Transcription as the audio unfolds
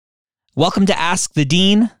Welcome to Ask the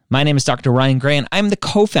Dean. My name is Dr. Ryan Gray, and I'm the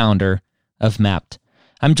co-founder of MAPT.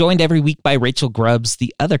 I'm joined every week by Rachel Grubbs,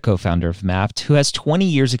 the other co-founder of MAPT, who has 20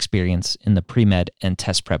 years experience in the pre-med and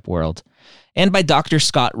test prep world, and by Dr.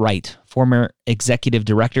 Scott Wright, former executive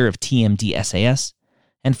director of TMD SAS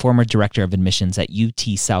and former director of admissions at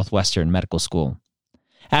UT Southwestern Medical School.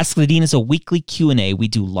 Ask the Dean is a weekly Q&A we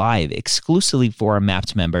do live exclusively for our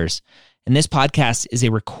MAPT members, and this podcast is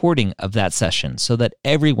a recording of that session so that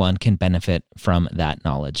everyone can benefit from that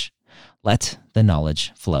knowledge. Let the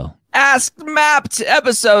knowledge flow. Ask MAPT,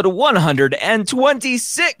 episode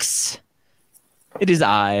 126. It is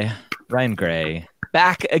I, Ryan Gray,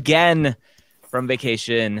 back again from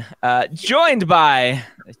vacation, joined by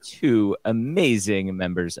two amazing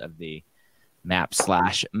members of the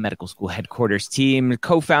MAPT/Medical School Headquarters team,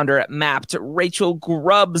 co-founder at MAPT, Rachel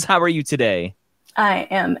Grubbs. How are you today? I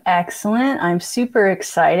am excellent. I'm super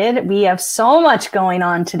excited. We have so much going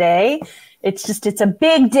on today. It's a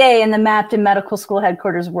big day in the MAPT and Medical School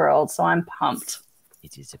Headquarters world, so I'm pumped.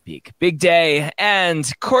 It is a big day.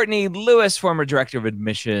 And Courtney Lewis, former director of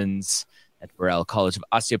admissions at Burrell College of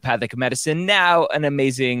Osteopathic Medicine, now an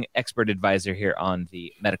amazing expert advisor here on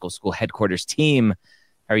the Medical School Headquarters team.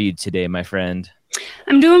 How are you today, my friend?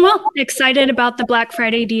 I'm doing well. Excited about the Black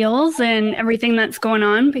Friday deals and everything that's going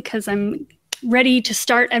on because I'm ready to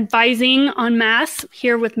start advising en masse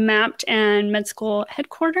here with MAPT and Med School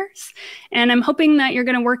Headquarters. And I'm hoping that you're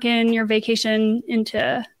going to work in your vacation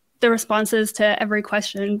into the responses to every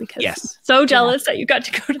question because I'm so jealous that you got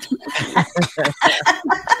to go to the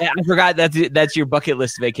Yeah, I forgot that's your bucket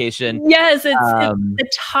list vacation. Yes, it's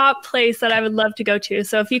the top place that I would love to go to.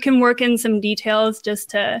 So if you can work in some details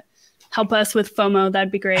just to help us with FOMO,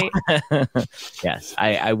 that'd be great. Yes,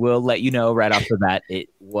 I will let you know right off the bat. It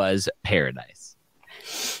was paradise.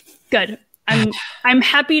 Good. I'm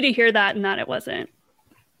happy to hear that and that it wasn't.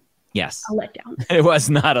 Yes. A letdown. It was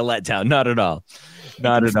not a letdown. Not at all.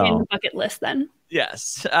 Not at all. The bucket list then.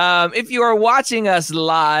 Yes. If you are watching us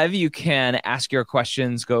live, you can ask your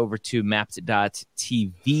questions. Go over to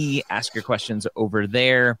mapt.tv. Ask your questions over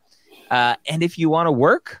there. And if you want to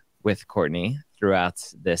work with Courtney throughout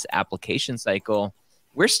this application cycle,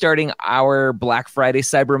 we're starting our Black Friday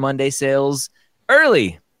Cyber Monday sales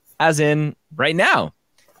early, as in right now.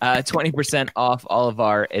 20% off all of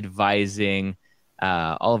our advising,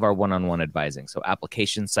 all of our one-on-one advising. So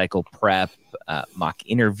application cycle prep, mock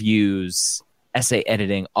interviews, essay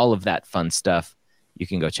editing, all of that fun stuff. You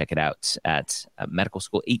can go check it out at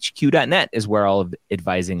medicalschoolhq.net is where all of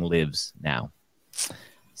advising lives now.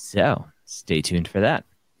 So stay tuned for that.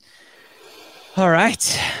 All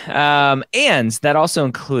right. And that also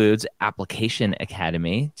includes Application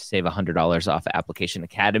Academy to save $100 off Application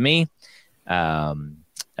Academy.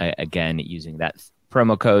 Again, using that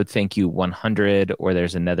promo code, thank you 100, or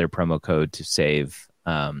there's another promo code to save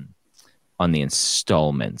on the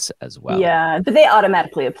installments as well. Yeah, but they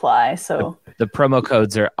automatically apply. So the promo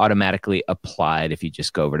codes are automatically applied if you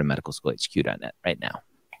just go over to medicalschoolhq.net right now.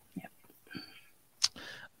 Yep.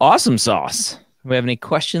 Awesome sauce. Do we have any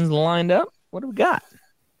questions lined up? What do we got?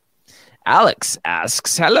 Alex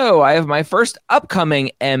asks, hello, I have my first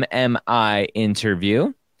upcoming MMI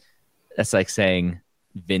interview. That's like saying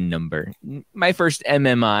VIN number. My first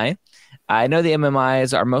MMI. I know the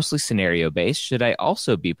MMIs are mostly scenario-based. Should I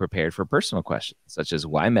also be prepared for personal questions, such as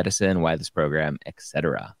why medicine, why this program,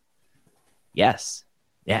 etc.? Yes.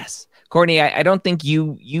 Courtney, I don't think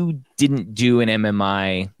you didn't do an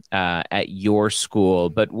MMI at your school,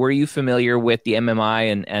 but were you familiar with the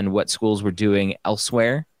MMI and what schools were doing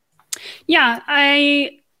elsewhere? Yeah,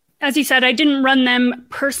 as you said, I didn't run them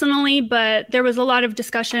personally, but there was a lot of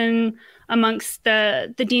discussion amongst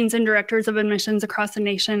the deans and directors of admissions across the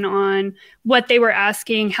nation on what they were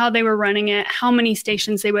asking, how they were running it, how many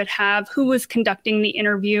stations they would have, who was conducting the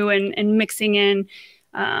interview and mixing in,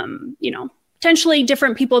 potentially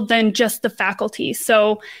different people than just the faculty.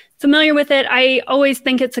 So familiar with it. I always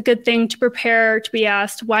think it's a good thing to prepare to be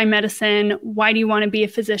asked, why medicine? Why do you want to be a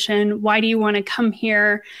physician? Why do you want to come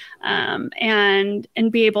here? And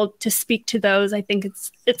be able to speak to those. I think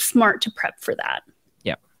it's smart to prep for that.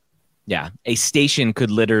 Yeah. A station could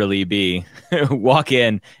literally be walk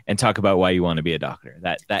in and talk about why you want to be a doctor.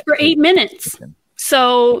 That for 8 minutes.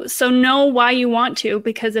 So know why you want to,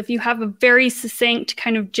 because if you have a very succinct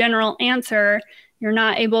kind of general answer, you're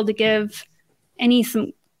not able to give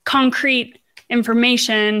some concrete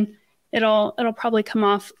information. It'll probably come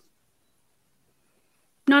off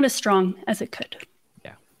not as strong as it could.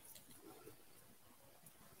 Yeah.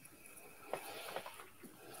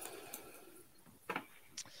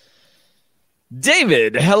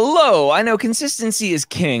 David, hello. I know consistency is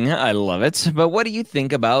king. I love it. But what do you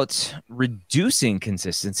think about reducing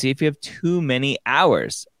consistency if you have too many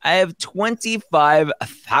hours? I have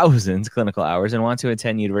 25,000 clinical hours and want to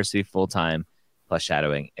attend university full-time, plus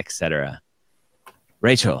shadowing, etc.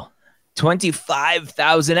 Rachel,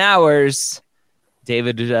 25,000 hours.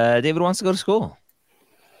 David wants to go to school.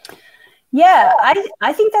 Yeah,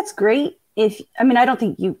 I think that's great. I don't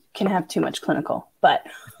think you can have too much clinical, but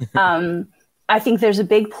I think there's a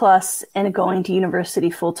big plus in going to university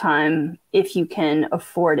full time if you can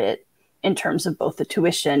afford it in terms of both the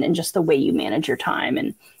tuition and just the way you manage your time.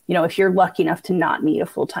 And, if you're lucky enough to not need a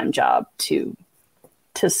full-time job to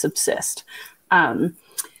subsist.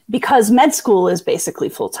 Because med school is basically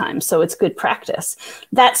full-time, so it's good practice.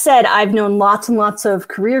 That said, I've known lots and lots of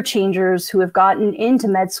career changers who have gotten into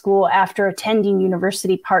med school after attending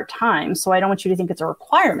university part-time. So I don't want you to think it's a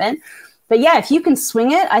requirement. But yeah, if you can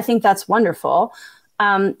swing it, I think that's wonderful.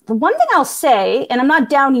 The one thing I'll say, and I'm not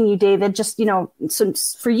downing you, David, just, so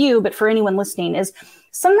for you, but for anyone listening, is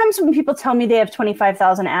sometimes when people tell me they have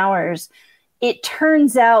 25,000 hours, it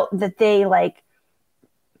turns out that they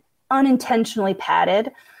unintentionally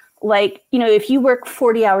padded. If you work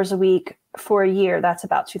 40 hours a week for a year, that's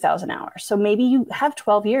about 2,000 hours. So maybe you have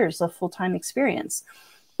 12 years of full-time experience.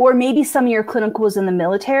 Or maybe some of your clinical was in the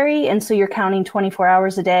military, and so you're counting 24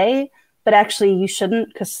 hours a day, but actually you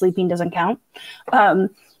shouldn't because sleeping doesn't count.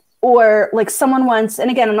 Or someone once,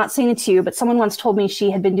 and again, I'm not saying it to you, but someone once told me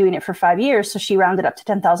she had been doing it for 5 years, so she rounded up to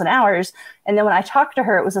 10,000 hours. And then when I talked to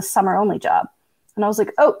her, it was a summer-only job. And I was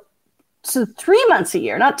like, oh, so 3 months a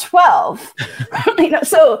year, not 12.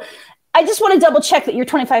 So I just want to double check that your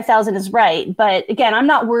 25,000 is right. But again, I'm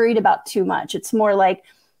not worried about too much. It's more like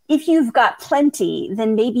if you've got plenty,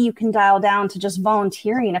 then maybe you can dial down to just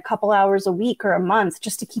volunteering a couple hours a week or a month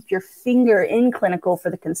just to keep your finger in clinical for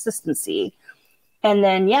the consistency. And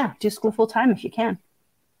then, do school full time if you can.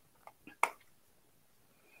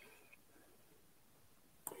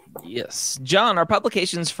 Yes. John, are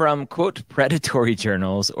publications from, quote, predatory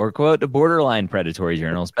journals or, quote, borderline predatory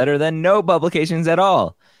journals better than no publications at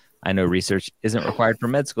all? I know research isn't required for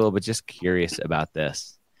med school, but just curious about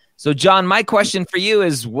this. So, John, my question for you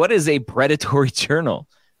is, what is a predatory journal?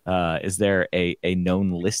 Is there a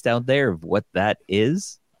known list out there of what that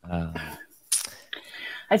is? I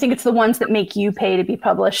think it's the ones that make you pay to be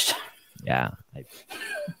published. Yeah.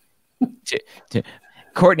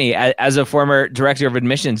 Courtney, as a former director of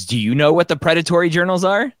admissions, do you know what the predatory journals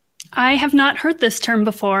are? I have not heard this term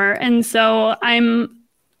before, and so I'm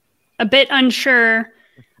a bit unsure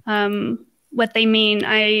what they mean.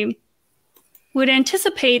 I would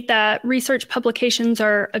anticipate that research publications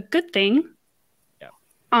are a good thing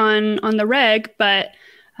on the reg, but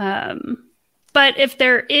if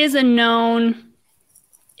there is a known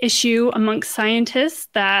issue amongst scientists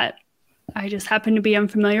that I just happen to be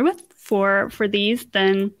unfamiliar with for these,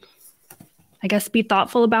 then I guess be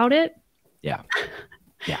thoughtful about it. Yeah.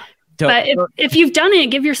 But if you've done it,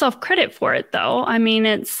 give yourself credit for it, though. I mean,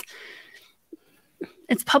 it's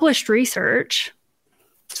published research.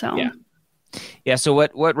 So so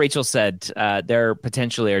what Rachel said, there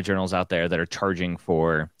potentially are journals out there that are charging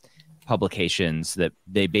for publications that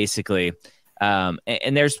they basically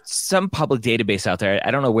and there's some public database out there,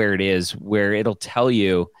 I don't know where it is, where it'll tell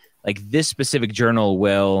you this specific journal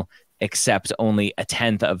will accept only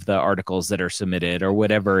 1/10 of the articles that are submitted or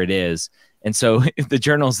whatever it is. And so the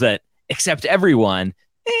journals that accept everyone,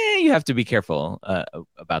 you have to be careful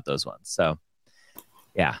about those ones. So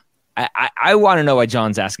I want to know why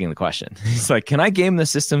John's asking the question. He's like, can I game the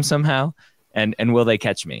system somehow? And will they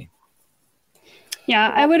catch me?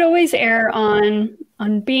 Yeah, I would always err on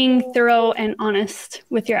being thorough and honest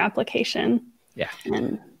with your application. Yeah.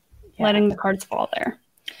 And letting the cards fall there.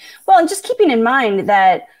 Well, and just keeping in mind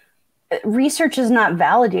that research is not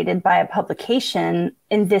validated by a publication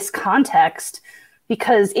in this context,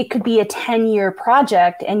 because it could be a 10-year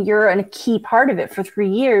project and you're a key part of it for 3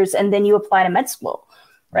 years, and then you apply to med school,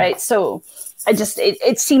 right? So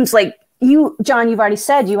it seems like you, John, you've already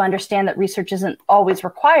said you understand that research isn't always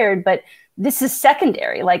required, but this is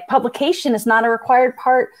secondary. Publication is not a required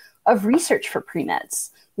part of research for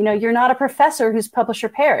pre-meds. You're not a professor who's publish or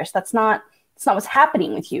perish. That's not what's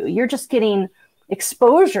happening with you. You're just getting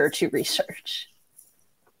exposure to research.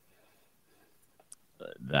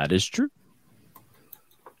 That is true.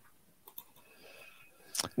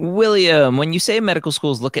 William, when you say medical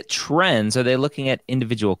schools look at trends, are they looking at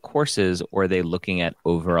individual courses or are they looking at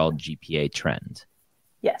overall GPA trend?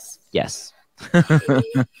 Yes. Yes.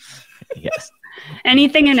 Yes.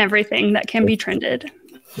 Anything and everything that can be trended.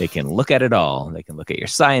 They can look at it all. They can look at your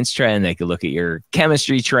science trend. They can look at your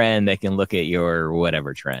chemistry trend. They can look at your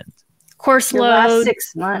whatever trend. Course Your load. last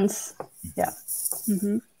 6 months. Yeah.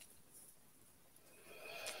 Mm-hmm.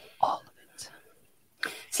 All of it.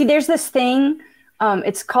 See, there's this thing.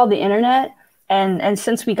 It's called the internet. And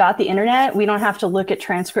since we got the internet, we don't have to look at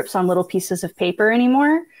transcripts on little pieces of paper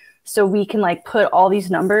anymore. So we can like put all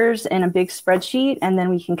these numbers in a big spreadsheet, and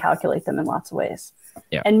then we can calculate them in lots of ways.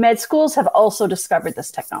 Yeah. And med schools have also discovered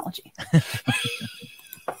this technology.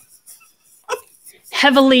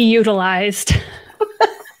 Heavily utilized.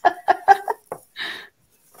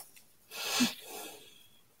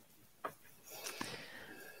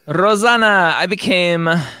 Rosanna, I became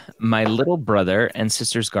my little brother and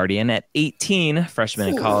sister's guardian at 18, freshman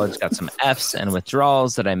in college, got some Fs and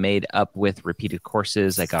withdrawals that I made up with repeated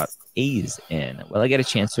courses I got A's in. Will I get a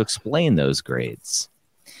chance to explain those grades?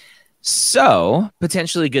 So,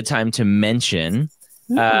 potentially a good time to mention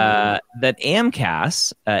that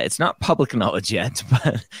AMCAS, it's not public knowledge yet,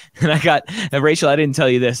 but and Rachel, I didn't tell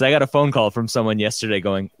you this. I got a phone call from someone yesterday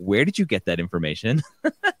going, where did you get that information?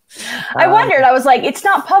 I wondered. I was like, it's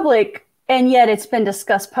not public, and yet it's been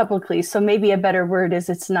discussed publicly. So maybe a better word is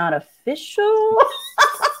it's not official.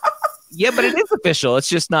 Yeah, but it is official. It's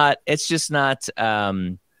just not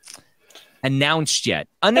announced yet.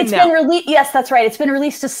 It's been released. Yes, that's right. It's been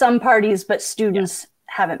released to some parties, but students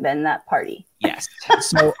haven't been that party. Yes.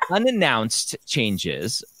 So unannounced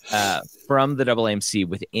changes from the AAMC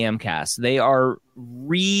with AMCAS. They are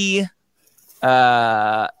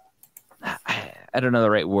I don't know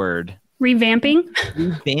the right word.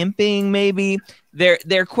 Revamping, maybe.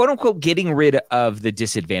 They're quote unquote getting rid of the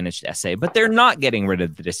disadvantaged essay, but they're not getting rid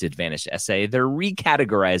of the disadvantaged essay. They're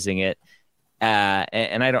recategorizing it.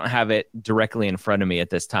 And I don't have it directly in front of me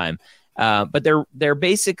at this time. But they're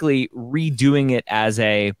basically redoing it as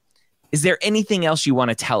is there anything else you want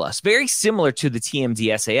to tell us? Very similar to the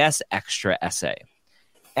TMD SAS extra essay.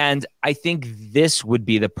 And I think this would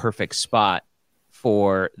be the perfect spot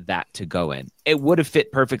for that to go in. It would have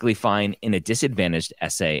fit perfectly fine in a disadvantaged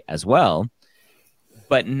essay as well.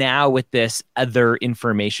 But now with this other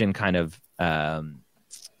information kind of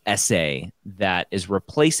essay that is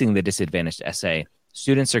replacing the disadvantaged essay,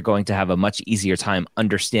 students are going to have a much easier time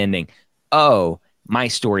understanding, oh, my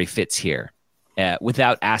story fits here,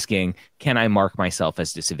 without asking, can I mark myself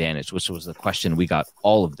as disadvantaged, which was the question we got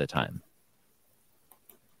all of the time.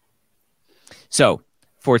 So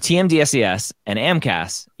for TMDSES and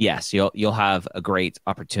AMCAS, yes, you'll have a great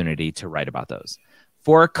opportunity to write about those.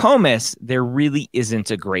 For COMIS, there really isn't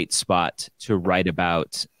a great spot to write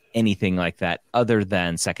about anything like that other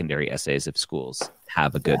than secondary essays if schools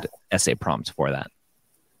have a good essay prompt for that.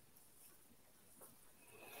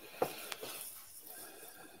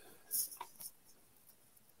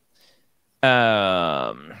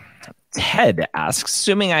 Ted asks,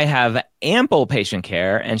 assuming I have ample patient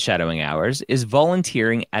care and shadowing hours, is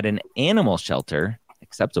volunteering at an animal shelter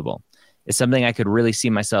acceptable? It's something I could really see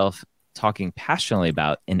myself talking passionately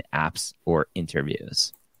about in apps or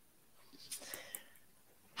interviews.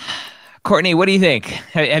 Courtney, what do you think?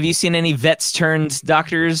 Have you seen any vets turned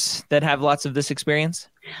doctors that have lots of this experience?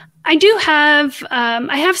 I do have.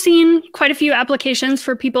 I have seen quite a few applications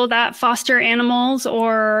for people that foster animals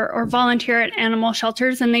or volunteer at animal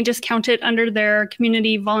shelters, and they just count it under their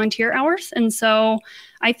community volunteer hours. And so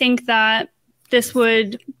I think that this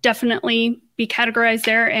would definitely be categorized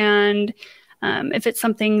there. And if it's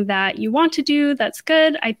something that you want to do, that's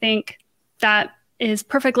good. I think that is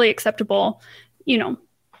perfectly acceptable. You know,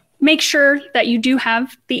 make sure that you do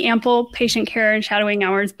have the ample patient care and shadowing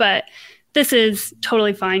hours, but this is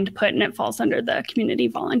totally fine to put, and it falls under the community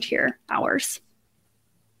volunteer hours.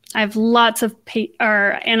 I have lots of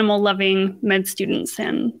animal-loving med students,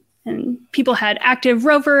 and people had active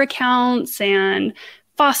Rover accounts and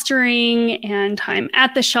fostering and time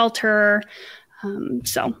at the shelter.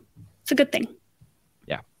 So it's a good thing.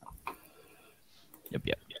 Yeah. Yep.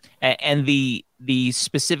 And the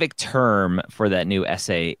specific term for that new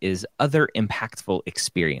essay is other impactful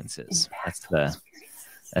experiences.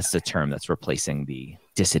 That's the term that's replacing the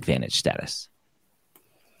disadvantaged status.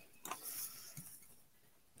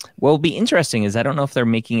 What will be interesting is I don't know if they're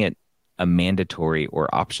making it a mandatory or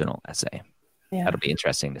optional essay. Yeah. That'll be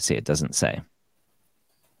interesting to see. It doesn't say.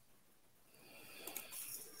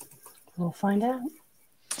 We'll find out.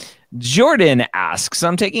 Jordan asks,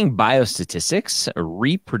 I'm taking biostatistics,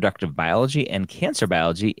 reproductive biology, and cancer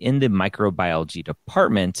biology in the microbiology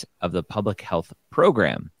department of the public health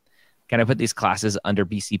program. Can I put these classes under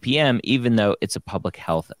BCPM even though it's a public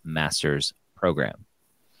health master's program?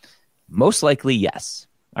 Most likely, yes.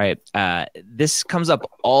 All right. This comes up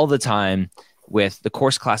all the time with the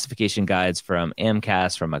course classification guides from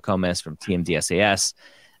AMCAS, from ACOMAS, from TMDSAS,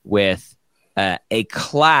 with a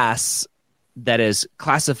class that is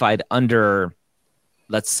classified under,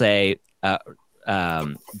 let's say,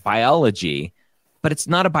 biology, but it's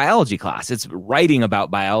not a biology class. It's writing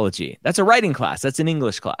about biology. That's a writing class. That's an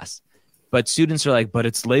English class. But students are like, but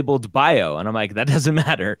it's labeled bio. And I'm like, that doesn't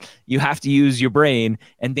matter. You have to use your brain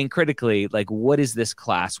and think critically, like, what is this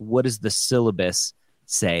class? What does the syllabus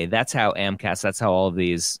say? That's how AMCAS, that's how all of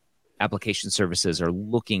these application services are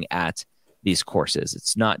looking at these courses.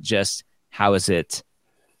 It's not just how is it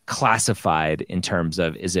classified in terms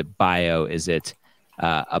of, is it bio? Is it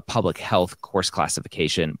a public health course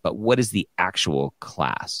classification? But what is the actual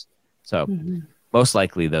class? So most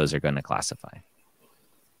likely those are going to classify.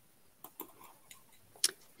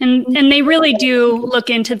 And they really do look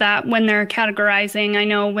into that when they're categorizing. I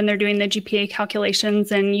know when they're doing the GPA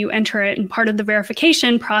calculations and you enter it, and part of the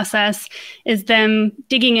verification process is them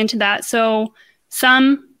digging into that. So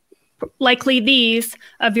some, likely these,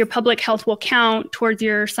 of your public health will count towards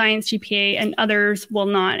your science GPA and others will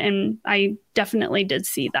not. And I definitely did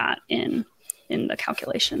see that in the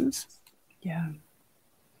calculations. Yeah.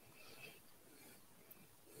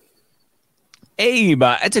 Abe,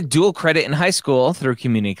 I took dual credit in high school through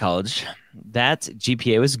community college. That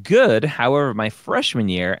GPA was good. However, my freshman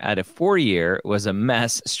year at a 4-year was a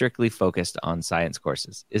mess, strictly focused on science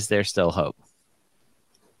courses. Is there still hope?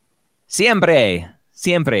 Siempre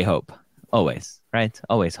hope. Always, right?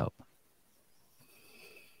 Always hope.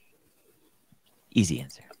 Easy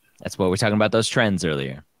answer. That's what we're talking about, those trends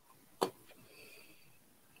earlier.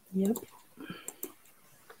 Yep.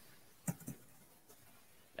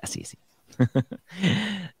 That's easy.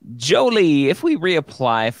 Jolie, if we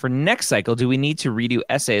reapply for next cycle, do we need to redo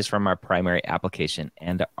essays from our primary application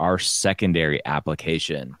and our secondary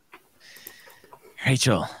application?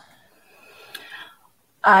 Rachel.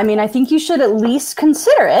 I mean, I think you should at least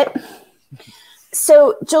consider it.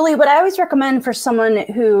 So, Jolie, what I always recommend for someone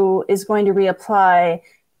who is going to reapply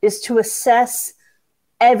is to assess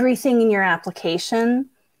everything in your application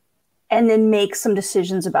and then make some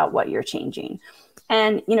decisions about what you're changing.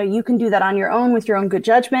 And, you know, you can do that on your own with your own good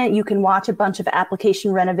judgment. You can watch a bunch of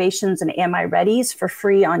application renovations and Am I Readies for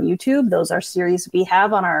free on YouTube. Those are series we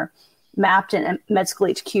have on our Mapped and Med School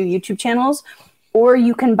HQ YouTube channels. Or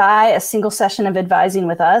you can buy a single session of advising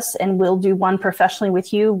with us and we'll do one professionally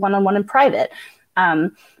with you, one-on-one in private.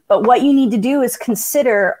 But what you need to do is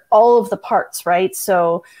consider all of the parts, right?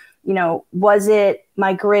 So, you know, was it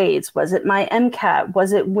my grades? Was it my MCAT?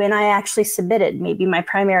 Was it when I actually submitted? Maybe my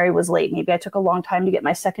primary was late. Maybe I took a long time to get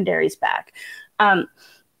my secondaries back.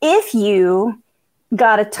 If you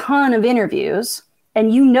got a ton of interviews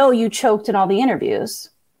and you know you choked in all the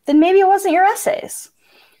interviews, then maybe it wasn't your essays.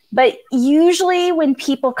 But usually when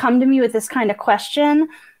people come to me with this kind of question,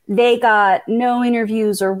 they got no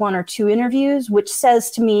interviews or 1 or 2 interviews, which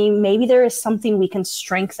says to me, maybe there is something we can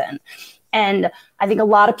strengthen. And I think a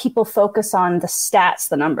lot of people focus on the stats,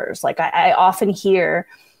 the numbers. Like I often hear,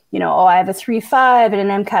 you know, oh, I have a 3.5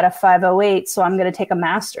 and an MCAT of 5.08, so I'm going to take a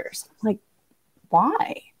master's. I'm like,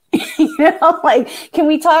 why? You know, like, can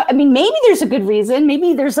we talk? I mean, maybe there's a good reason.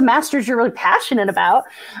 Maybe there's a master's you're really passionate about.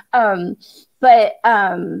 But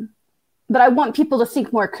I want people to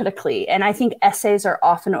think more critically. And I think essays are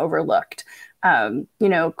often overlooked. You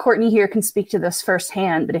know, Courtney here can speak to this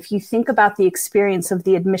firsthand, but if you think about the experience of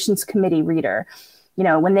the admissions committee reader, you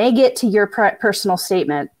know, when they get to your personal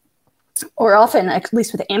statement, or often, at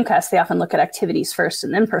least with AMCAS, they often look at activities first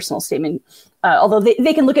and then personal statement, although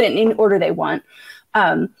they can look at it in order they want.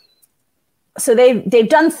 So they've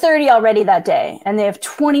done 30 already that day, and they have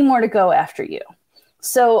 20 more to go after you.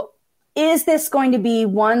 So is this going to be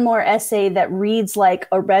one more essay that reads like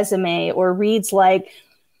a resume or reads like,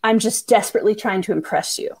 I'm just desperately trying to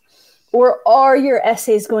impress you? Or are your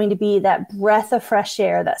essays going to be that breath of fresh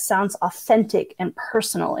air that sounds authentic and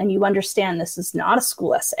personal, and you understand this is not a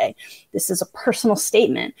school essay, this is a personal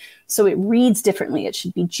statement, so it reads differently, it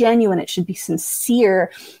should be genuine, it should be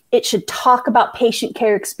sincere, it should talk about patient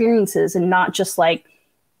care experiences and not just like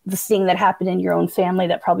the thing that happened in your own family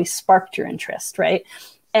that probably sparked your interest, right?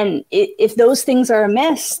 And if those things are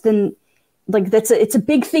amiss, then like it's a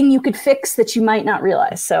big thing you could fix that you might not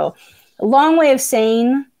realize. So a long way of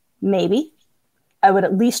saying maybe I would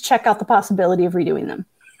at least check out the possibility of redoing them.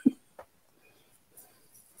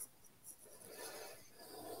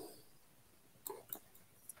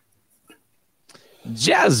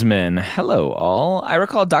 Jasmine, hello all. I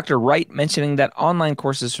recall Dr. Wright mentioning that online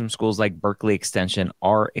courses from schools like Berkeley Extension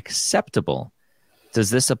are acceptable. Does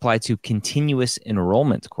this apply to continuous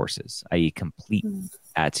enrollment courses, i.e. complete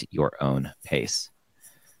at your own pace?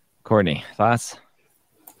 Courtney, thoughts?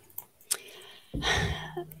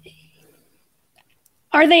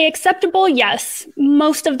 Are they acceptable? Yes.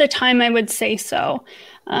 Most of the time, I would say so.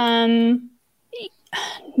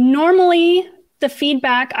 Normally, the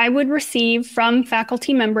feedback I would receive from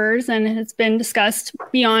faculty members, and it's been discussed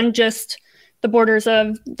beyond just the borders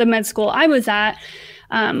of the med school I was at,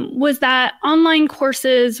 was that online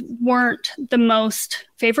courses weren't the most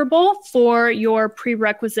favorable for your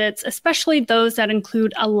prerequisites, especially those that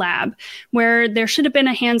include a lab, where there should have been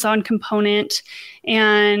a hands-on component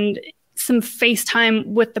and some FaceTime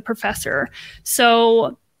with the professor.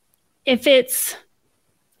 So if it's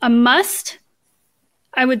a must,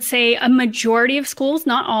 I would say a majority of schools,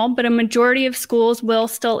 not all, but a majority of schools will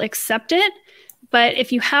still accept it. But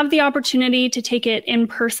if you have the opportunity to take it in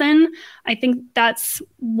person, I think that's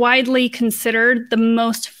widely considered the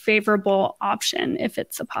most favorable option if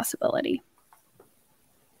it's a possibility.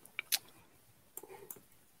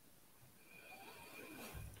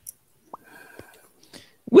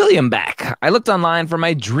 William Beck. I looked online for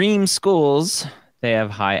my dream schools. They have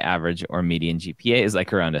high average or median GPAs,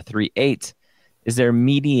 like around a 3.8. Is there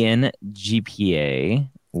median GPA?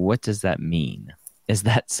 What does that mean? Is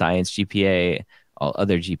that science GPA, all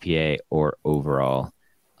other GPA, or overall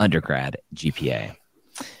undergrad GPA?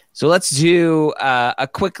 So let's do a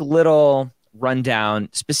quick little rundown,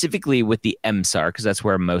 specifically with the MSAR, because that's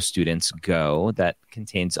where most students go. That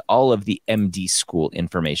contains all of the MD school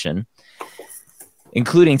information,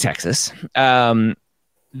 including Texas.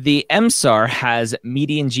 The MSAR has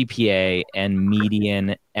median GPA and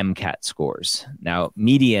median MCAT scores. Now,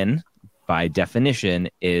 median, by definition,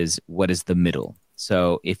 is what is the middle.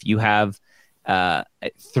 So if you have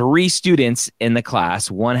 3 students in the class,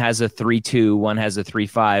 one has a 3.2, one has a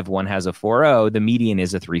 3.5, one has a 4.0, the median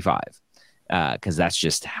is a 3.5, because that's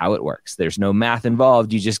just how it works. There's no math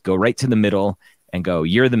involved. You just go right to the middle and go,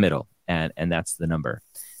 you're the middle, and that's the number.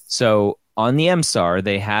 So on the MSAR,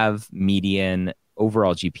 they have median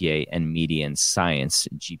overall GPA and median science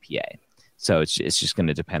GPA. So it's just going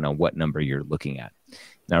to depend on what number you're looking at.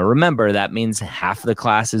 Now, remember, that means half the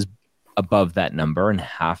class is above that number and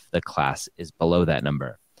half the class is below that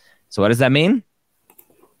number. So what does that mean?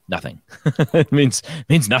 Nothing. It means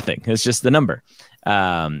nothing. It's just the number.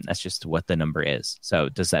 That's just what the number is. So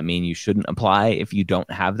does that mean you shouldn't apply if you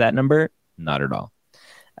don't have that number? Not at all.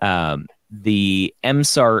 The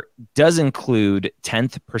MSAR does include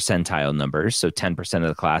 10th percentile numbers, so 10% of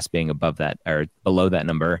the class being above that or below that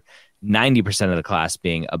number, 90% of the class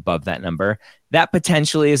being above that number. That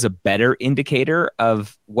potentially is a better indicator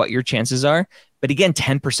of what your chances are. But again,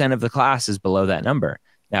 10% of the class is below that number.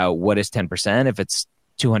 Now, what is 10%? If it's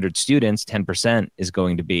 200 students, 10% is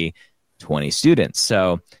going to be 20 students.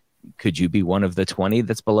 So could you be one of the 20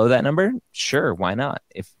 that's below that number? Sure, why not?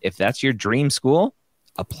 If that's your dream school,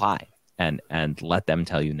 apply. And let them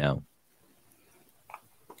tell you no.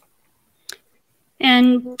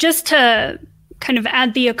 And just to kind of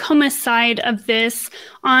add the AACOMA side of this,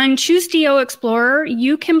 on Choose DO Explorer,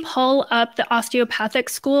 you can pull up the osteopathic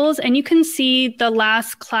schools and you can see the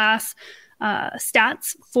last class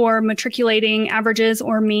stats for matriculating averages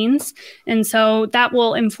or means. And so that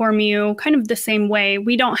will inform you kind of the same way.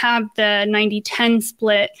 We don't have the 90-10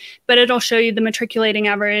 split, but it'll show you the matriculating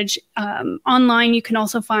average. Online, you can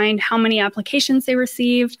also find how many applications they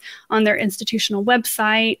received on their institutional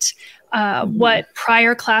website, what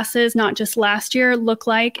prior classes, not just last year, look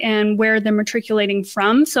like, and where they're matriculating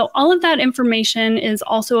from. So all of that information is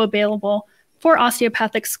also available for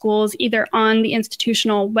osteopathic schools, either on the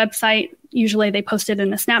institutional website, usually they post it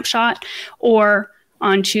in a snapshot, or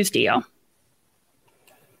on Choose DO.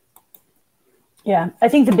 Yeah, I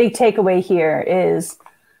think the big takeaway here is,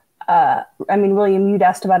 William, you'd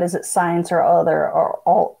asked about, is it science or other or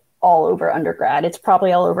all over undergrad? It's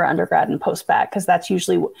probably all over undergrad and post-bac, because that's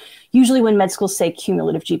usually when med schools say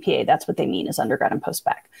cumulative GPA, that's what they mean is undergrad and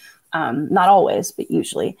post-bac. Not always, but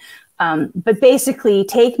usually. But basically,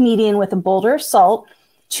 take median with a boulder of salt.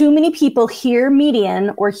 Too many people hear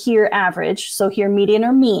median or hear average, so hear median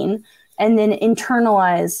or mean, and then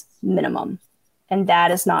internalize minimum. And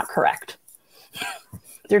that is not correct.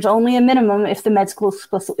 There's only a minimum if the med school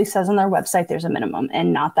explicitly says on their website there's a minimum,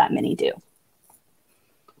 and not that many do.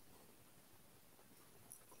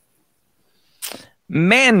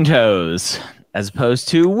 Man toes as opposed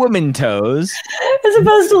to woman toes. As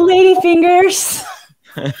opposed to lady fingers.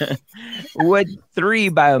 Would 3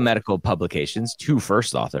 biomedical publications, 2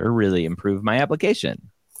 first author, really improve my application?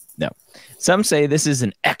 No. Some say this is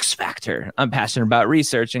an X factor. I'm passionate about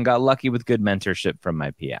research and got lucky with good mentorship from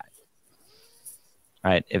my PI.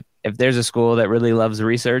 All right. If there's a school that really loves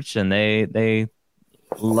research and they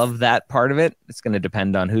love that part of it. It's going to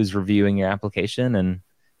depend on who's reviewing your application and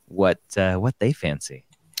what they fancy.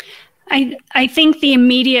 I think the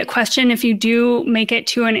immediate question, if you do make it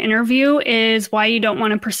to an interview, is why you don't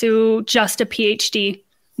want to pursue just a PhD.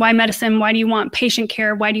 Why medicine? Why do you want patient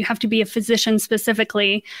care? Why do you have to be a physician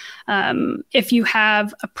specifically? If you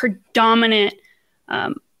have a predominant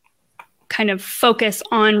kind of focus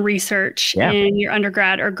on research in your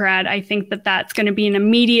undergrad or grad, I think that that's going to be an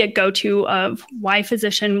immediate go-to of why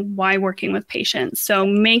physician, why working with patients. So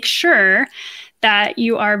make sure that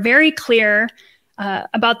you are very clear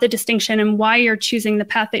about the distinction and why you're choosing the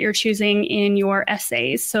path that you're choosing in your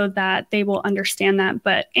essays so that they will understand that.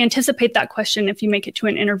 But anticipate that question if you make it to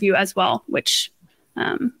an interview as well, which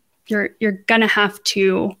you're going to have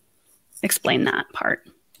to explain that part.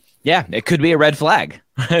 Yeah, it could be a red flag.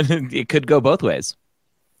 It could go both ways.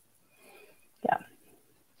 Yeah.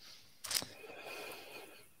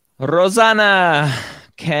 Rosanna,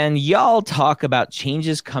 can y'all talk about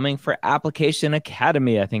changes coming for Application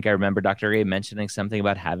Academy? I think I remember Dr. Ray mentioning something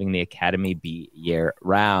about having the Academy be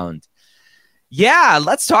year-round. Yeah,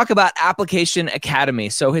 let's talk about Application Academy.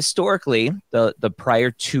 So historically, the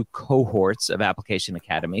prior 2 cohorts of Application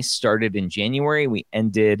Academy started in January. We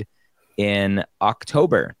ended in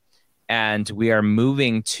October. And we are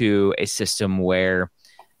moving to a system where,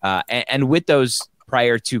 and with those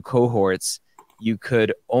prior 2 cohorts, you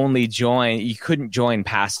couldn't join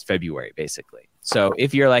past February, basically. So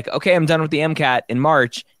if you're like, okay, I'm done with the MCAT in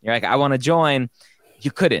March, you're like, I want to join,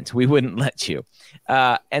 you couldn't. We wouldn't let you.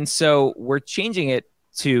 And so we're changing it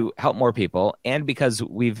to help more people. And because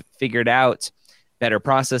we've figured out better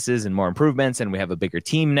processes and more improvements, and we have a bigger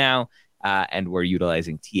team now, and we're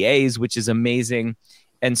utilizing TAs, which is amazing.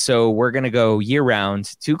 And so we're going to go year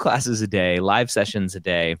round, 2 classes a day, live sessions a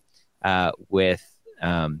day, with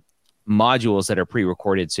modules that are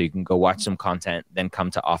pre-recorded. So you can go watch some content, then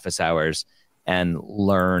come to office hours and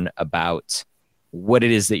learn about what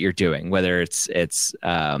it is that you're doing, whether it's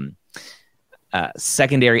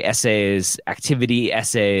secondary essays, activity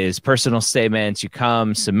essays, personal statements. You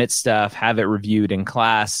come, submit stuff, have it reviewed in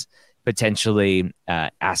class, potentially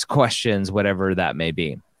ask questions, whatever that may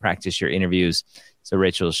be. Practice your interviews. So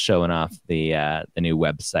Rachel's showing off the new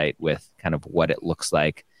website with kind of what it looks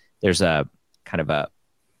like. There's a kind of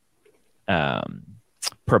a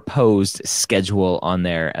proposed schedule on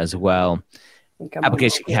there as well.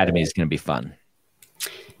 Application Academy is going to be fun.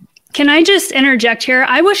 Can I just interject here?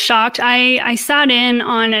 I was shocked. I sat in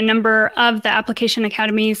on a number of the Application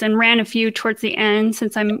Academies and ran a few towards the end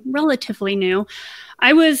since I'm relatively new.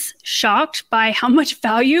 I was shocked by how much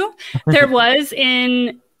value there was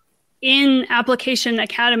in Application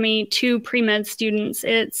Academy to pre-med students.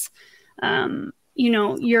 It's,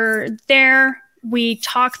 you're there. We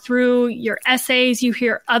talk through your essays. You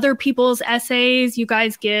hear other people's essays. You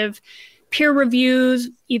guys give peer reviews,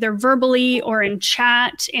 either verbally or in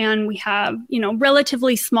chat. And we have,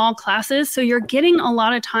 relatively small classes. So you're getting a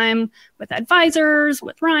lot of time with advisors,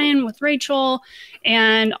 with Ryan, with Rachel,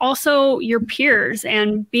 and also your peers,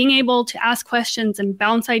 and being able to ask questions and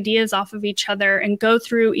bounce ideas off of each other and go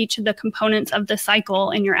through each of the components of the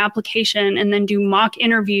cycle in your application, and then do mock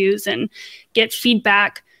interviews and get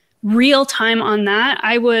feedback real time on that.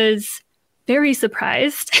 I was very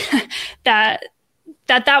surprised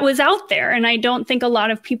that was out there. And I don't think a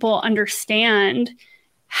lot of people understand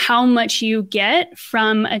how much you get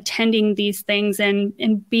from attending these things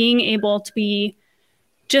and being able to be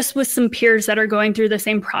just with some peers that are going through the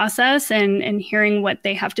same process and hearing what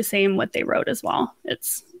they have to say and what they wrote as well.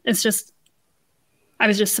 It's just, I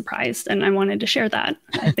was just surprised, and I wanted to share that.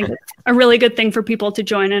 I think it's a really good thing for people to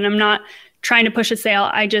join, and I'm not trying to push a sale.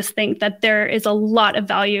 I just think that there is a lot of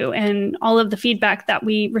value, and all of the feedback that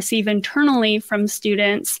we receive internally from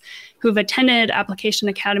students who've attended Application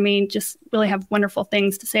Academy just really have wonderful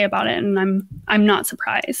things to say about it. And I'm not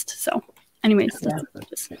surprised. So anyways.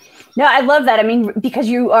 No, I love that. I mean, because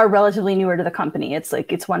you are relatively newer to the company,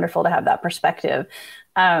 it's wonderful to have that perspective.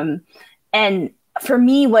 And for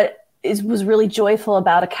me, what was really joyful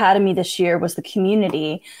about Academy this year was the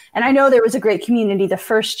community. And I know there was a great community the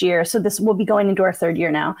first year, so this will be going into our 3rd year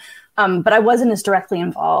now. But I wasn't as directly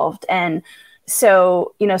involved. And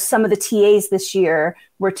so, some of the TAs this year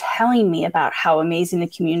were telling me about how amazing the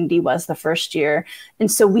community was the first year. And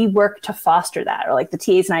so we worked to foster that, or the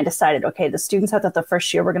TAs and I decided, okay, the students out there the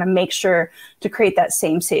first year, we're going to make sure to create that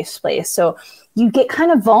same safe space. So you get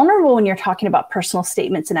kind of vulnerable when you're talking about personal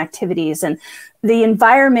statements and activities. And the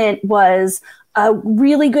environment was a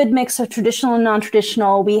really good mix of traditional and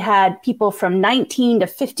non-traditional. We had people from 19 to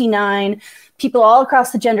 59, people all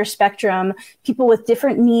across the gender spectrum, people with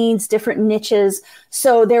different needs, different niches.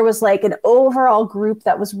 So there was like an overall group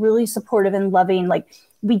that was really supportive and loving. Like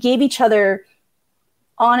we gave each other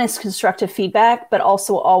honest, constructive feedback, but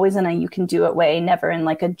also always in a you can do it way, never in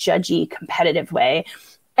like a judgy, competitive way.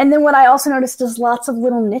 And then what I also noticed is lots of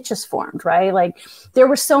little niches formed, right? Like there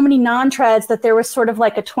were so many non-trads that there was sort of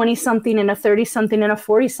like a 20-something and a 30-something and a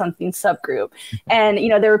 40-something subgroup. And, you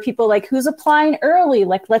know, there were people like, who's applying early?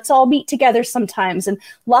 Like, let's all meet together sometimes. And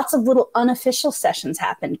lots of little unofficial sessions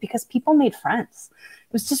happened because people made friends.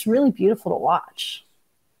 It was just really beautiful to watch.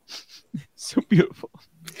 So beautiful.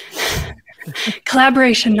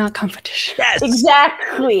 Collaboration, not competition. Yes.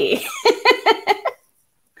 Exactly.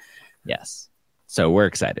 Yes. So we're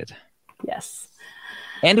excited. Yes.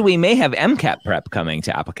 And we may have MCAT prep coming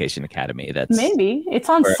to Application Academy. That's maybe it's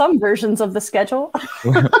on some versions of the schedule.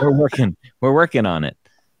 we're working on it.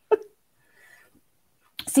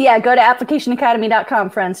 So yeah, go to applicationacademy.com,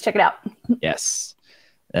 friends. Check it out. Yes.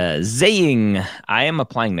 Zaying, I am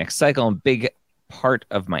applying next cycle. A big part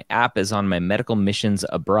of my app is on my medical missions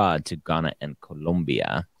abroad to Ghana and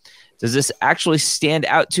Colombia. Does this actually stand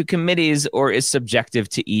out to committees or is subjective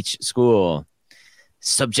to each school?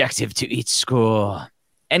 Subjective to each school.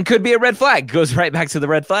 And could be a red flag. Goes right back to the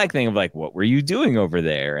red flag thing of like, what were you doing over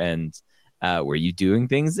there? And were you doing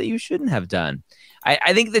things that you shouldn't have done?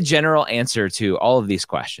 I think the general answer to all of these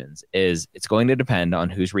questions is it's going to depend on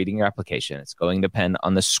who's reading your application. It's going to depend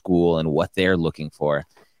on the school and what they're looking for.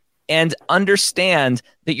 And understand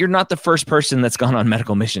that you're not the first person that's gone on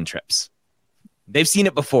medical mission trips. They've seen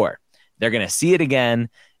it before. They're going to see it again.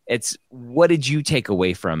 It's what did you take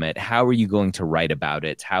away from it? How are you going to write about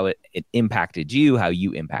it? How it impacted you, how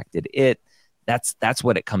you impacted it. That's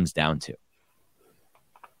what it comes down to.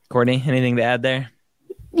 Courtney, anything to add there?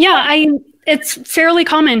 Yeah, it's fairly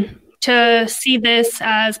common to see this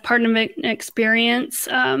as part of an experience.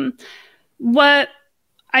 What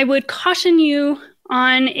I would caution you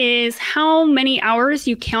on is how many hours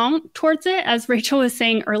you count towards it. As Rachel was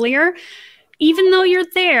saying earlier, even though you're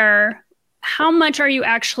there, how much are you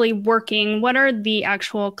actually working? What are the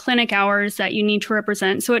actual clinic hours that you need to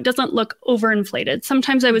represent? So it doesn't look overinflated.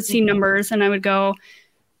 Sometimes I would see numbers and I would go,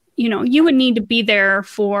 you know, you would need to be there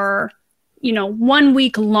for, 1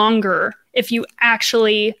 week longer if you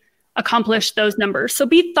actually accomplish those numbers. So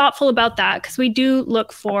be thoughtful about that because we do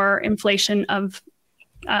look for inflation of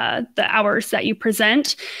the hours that you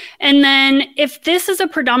present. And then if this is a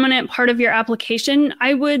predominant part of your application,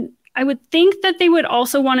 I would think that they would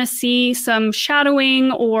also want to see some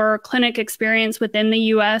shadowing or clinic experience within the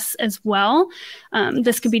US as well.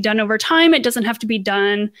 This could be done over time. It doesn't have to be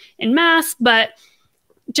done en masse, but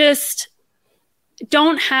just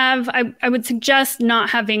I would suggest not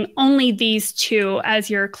having only these two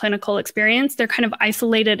as your clinical experience. They're kind of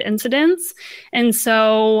isolated incidents. And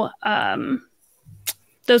so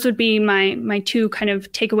those would be my two kind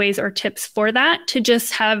of takeaways or tips for that, to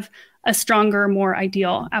just have a stronger, more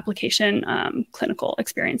ideal application clinical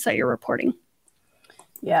experience that you're reporting.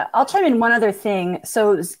 Yeah, I'll chime in one other thing.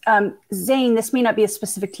 So Zane, this may not be as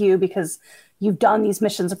specific to you because you've done these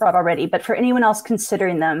missions abroad already, but for anyone else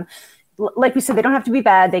considering them, like we said, they don't have to be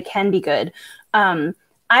bad. They can be good.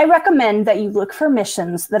 I recommend that you look for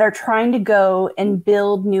missions that are trying to go and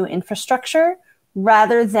build new infrastructure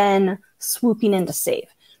rather than swooping in to save,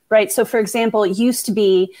 right? So for example, it used to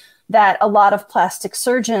be that a lot of plastic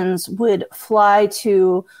surgeons would fly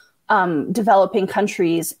to developing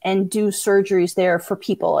countries and do surgeries there for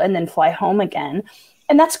people and then fly home again.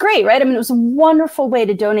 And that's great, right? I mean, it was a wonderful way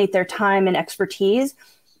to donate their time and expertise,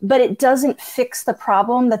 but it doesn't fix the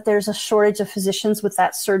problem that there's a shortage of physicians with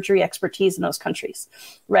that surgery expertise in those countries,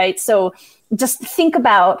 right? So just think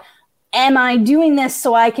about, am I doing this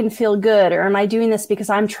so I can feel good? Or am I doing this because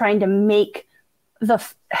I'm trying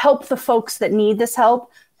to help the folks that need this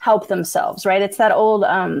help themselves, right? It's that old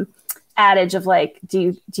adage of like,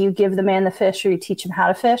 do you give the man the fish or you teach him how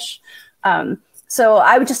to fish? So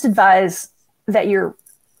I would just advise that you're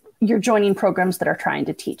joining programs that are trying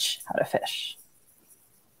to teach how to fish.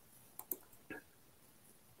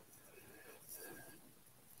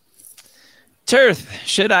 Tirth,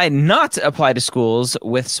 should I not apply to schools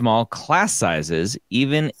with small class sizes,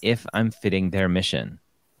 even if I'm fitting their mission?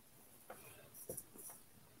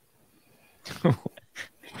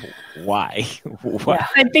 Why? Yeah.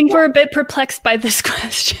 I think we're a bit perplexed by this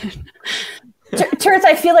question. Tirth,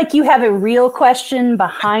 I feel like you have a real question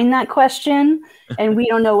behind that question, and we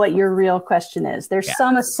don't know what your real question is. There's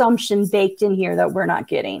some assumption baked in here that we're not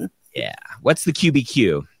getting. Yeah. What's the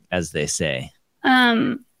QBQ, as they say?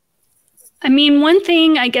 I mean, one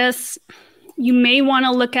thing I guess you may want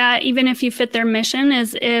to look at, even if you fit their mission,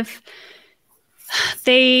 is if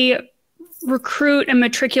they recruit and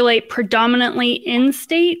matriculate predominantly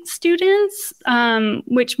in-state students,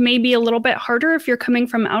 which may be a little bit harder if you're coming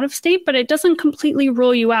from out of state, but it doesn't completely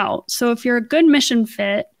rule you out. So if you're a good mission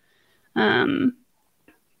fit,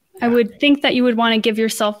 I would think that you would want to give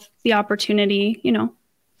yourself the opportunity,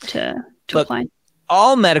 to apply.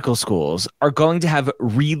 All medical schools are going to have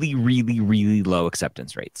really, really, really low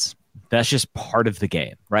acceptance rates. That's just part of the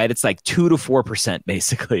game, right? It's like 2 to 4%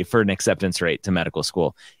 basically for an acceptance rate to medical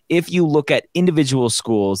school. If you look at individual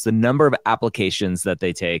schools, the number of applications that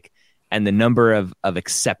they take and the number of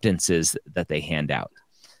acceptances that they hand out.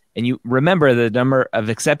 And you remember the number of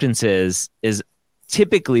acceptances is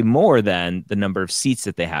typically more than the number of seats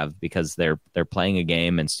that they have, because they're playing a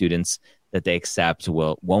game, and students that they accept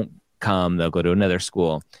won't come. They'll go to another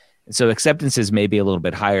school. And so acceptances may be a little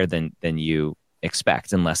bit higher than you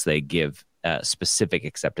expect, unless they give specific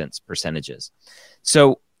acceptance percentages.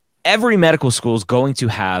 So every medical school is going to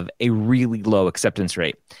have a really low acceptance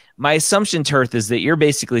rate. My assumption, Tirth, is that you're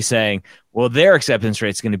basically saying, well, their acceptance rate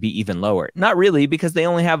is going to be even lower. Not really, because they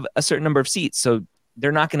only have a certain number of seats. So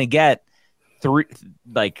they're not going to get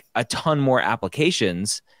a ton more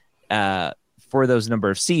applications for those number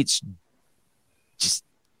of seats. Just,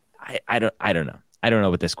 I don't know. I don't know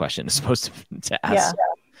what this question is supposed to ask. Yeah.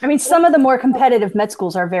 I mean, some of the more competitive med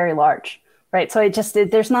schools are very large, right? So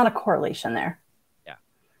there's not a correlation there. Yeah.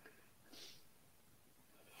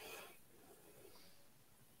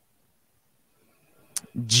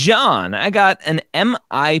 John, I got an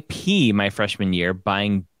MIP my freshman year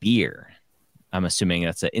buying beer. I'm assuming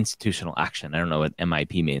that's an institutional action. I don't know what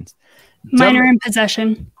MIP means. Minor in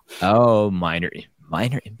possession. Oh, minor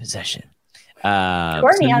in possession.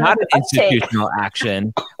 Courtney, so not an institutional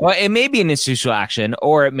action. Well, it may be an institutional action,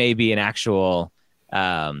 or it may be an actual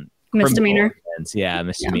misdemeanor. Yeah,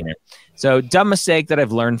 misdemeanor. Yeah. So dumb mistake that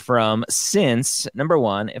I've learned from since. Number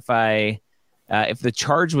one, if the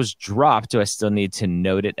charge was dropped, do I still need to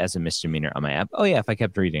note it as a misdemeanor on my app? Oh yeah, if I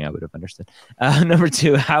kept reading, I would have understood. Number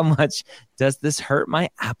two, how much does this hurt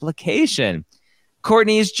my application?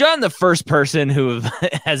 Courtney, is John the first person who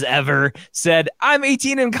has ever said, I'm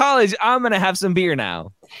 18 in college, I'm going to have some beer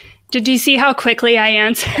now? Did you see how quickly I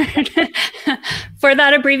answered? For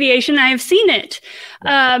that abbreviation, I have seen it.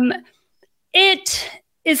 It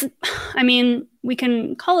is, I mean, we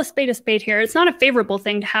can call a spade here. It's not a favorable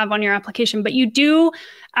thing to have on your application, but you do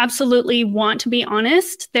absolutely want to be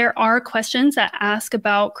honest. There are questions that ask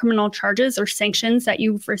about criminal charges or sanctions that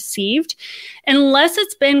you've received. Unless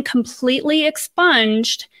it's been completely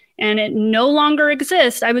expunged and it no longer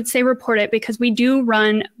exists, I would say report it, because we do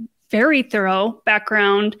run very thorough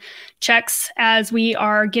background checks as we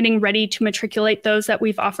are getting ready to matriculate those that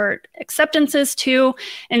we've offered acceptances to.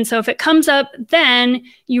 And so if it comes up, then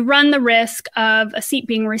you run the risk of a seat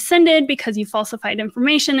being rescinded because you falsified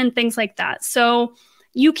information and things like that. So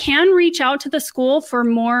you can reach out to the school for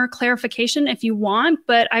more clarification if you want,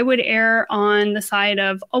 but I would err on the side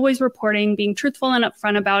of always reporting, being truthful and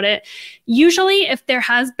upfront about it. Usually, if there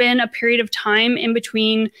has been a period of time in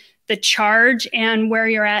between the charge and where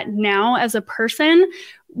you're at now as a person,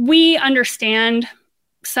 we understand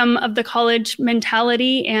some of the college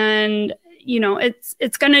mentality, and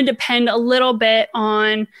it's going to depend a little bit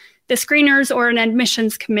on the screeners or an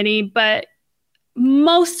admissions committee, but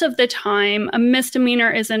most of the time a misdemeanor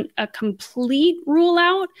isn't a complete rule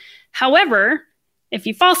out. However, if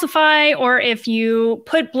you falsify or if you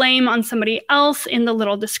put blame on somebody else in the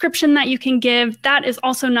little description that you can give, that is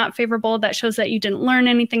also not favorable. That shows that you didn't learn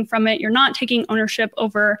anything from it. You're not taking ownership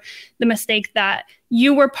over the mistake that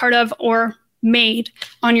you were part of or made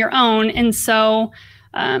on your own. And so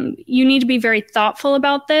you need to be very thoughtful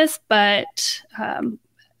about this, but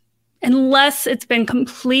unless it's been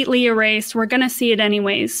completely erased, we're going to see it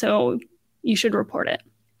anyways. So you should report it.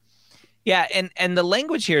 Yeah. And the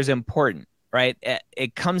language here is important. Right.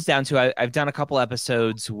 It comes down to, I've done a couple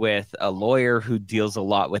episodes with a lawyer who deals a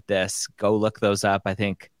lot with this. Go look those up. I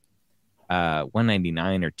think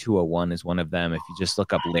 199 or 201 is one of them. If you just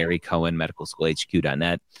look up Larry Cohen,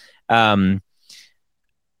 medicalschoolhq.net.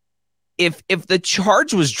 If the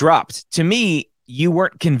charge was dropped, to me, you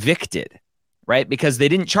weren't convicted, right? Because they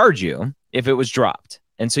didn't charge you if it was dropped.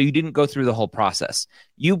 And so you didn't go through the whole process.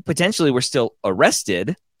 You potentially were still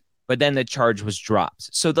arrested, but then the charge was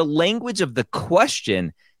dropped. So the language of the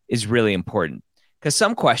question is really important, because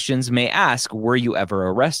some questions may ask, were you ever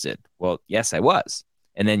arrested? Well, yes, I was.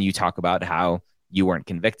 And then you talk about how you weren't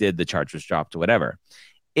convicted, the charge was dropped, or whatever.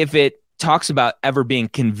 If it talks about ever being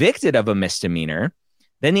convicted of a misdemeanor,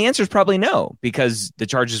 then the answer is probably no, because the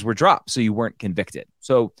charges were dropped, so you weren't convicted.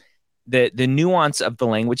 So the nuance of the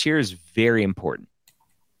language here is very important.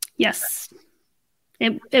 Yes.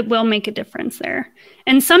 It will make a difference there.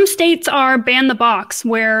 And some states are ban the box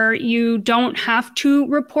where you don't have to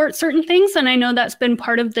report certain things. And I know that's been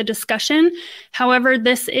part of the discussion. However,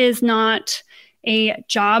 this is not a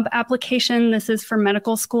job application. This is for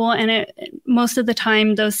medical school. And most of the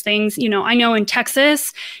time, those things, I know in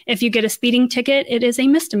Texas, if you get a speeding ticket, it is a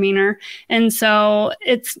misdemeanor. And so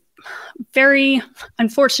it's very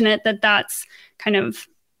unfortunate that that's kind of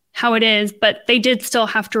how it is, but they did still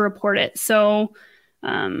have to report it. So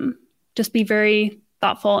just be very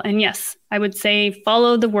thoughtful. And yes, I would say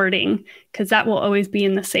follow the wording, because that will always be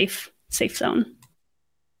in the safe zone.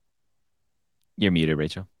 You're muted,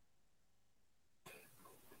 Rachel.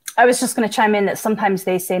 I was just going to chime in that sometimes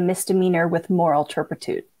they say misdemeanor with moral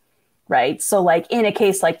turpitude, right? So like in a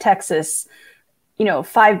case like Texas,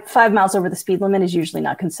 5 miles over the speed limit is usually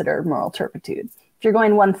not considered moral turpitude. If you're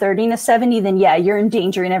going 130 to 70, then yeah, you're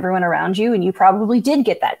endangering everyone around you, and you probably did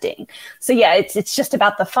get that ding. So yeah, it's just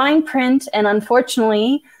about the fine print, and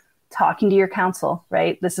unfortunately, talking to your counsel,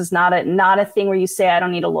 right? This is not a thing where you say, I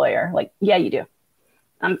don't need a lawyer. Like, yeah, you do.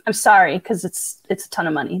 I'm sorry, because it's a ton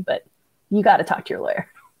of money, but you got to talk to your lawyer.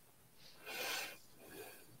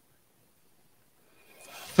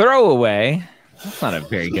 Throwaway. That's not a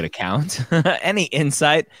very good account. Any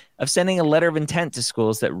insight of sending a letter of intent to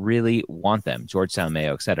schools that really want them, Georgetown,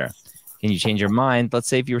 Mayo, etc.? Can you change your mind? Let's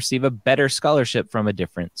say if you receive a better scholarship from a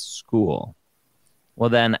different school. Well,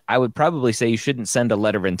 then I would probably say you shouldn't send a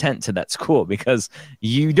letter of intent to that school, because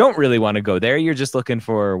you don't really want to go there. You're just looking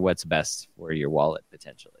for what's best for your wallet,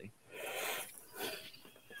 potentially.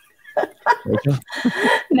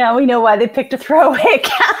 Now we know why they picked a throwaway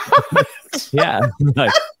account. Yeah.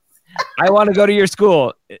 Like, I want to go to your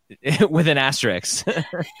school with an asterisk.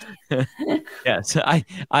 Yes, I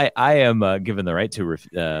am given the right to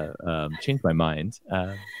change my mind.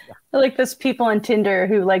 I like those people on Tinder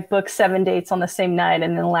who like book 7 dates on the same night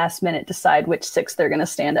and then last minute decide which 6 they're going to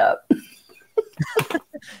stand up.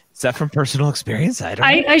 Is that from personal experience? I don't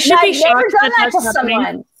know. I should be shocked never done that to happening.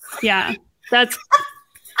 someone. Yeah, that's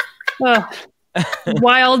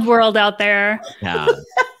wild world out there. Yeah.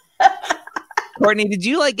 Courtney, did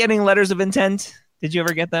you like getting letters of intent? Did you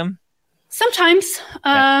ever get them? Sometimes.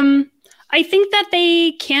 Yeah. I think that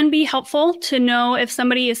they can be helpful to know if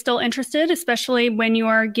somebody is still interested, especially when you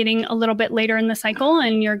are getting a little bit later in the cycle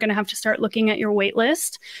and you're going to have to start looking at your wait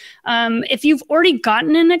list. If you've already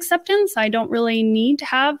gotten an acceptance, I don't really need to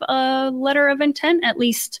have a letter of intent, at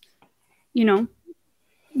least,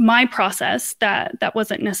 my process, that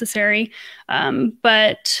wasn't necessary.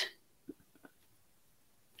 But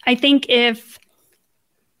I think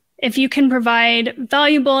if you can provide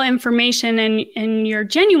valuable information and you're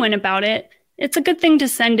genuine about it, it's a good thing to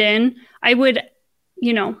send in. I would,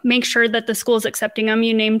 make sure that the school's accepting them.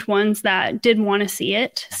 You named ones that did want to see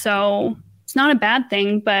it. So it's not a bad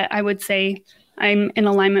thing, but I would say I'm in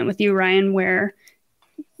alignment with you, Ryan, where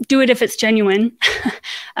do it if it's genuine.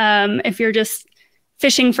 If you're just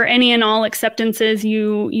fishing for any and all acceptances,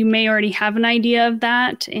 you may already have an idea of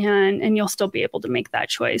that, and you'll still be able to make that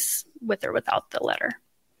choice with or without the letter.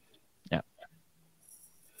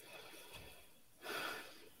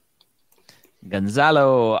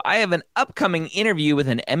 Gonzalo, I have an upcoming interview with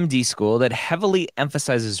an MD school that heavily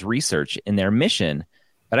emphasizes research in their mission,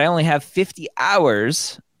 but I only have 50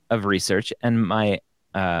 hours of research and my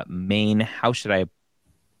main,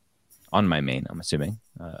 I'm assuming,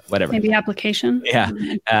 whatever. Maybe application. Yeah.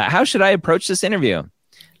 How should I approach this interview?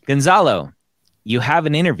 Gonzalo, you have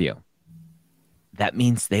an interview. That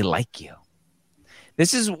means they like you.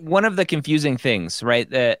 This is one of the confusing things, right?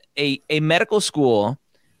 A medical school,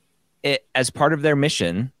 as part of their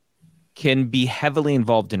mission, can be heavily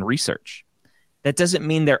involved in research. That doesn't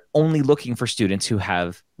mean they're only looking for students who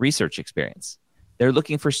have research experience. They're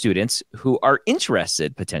looking for students who are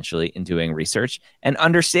interested potentially in doing research and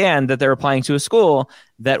understand that they're applying to a school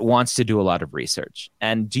that wants to do a lot of research.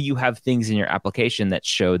 And do you have things in your application that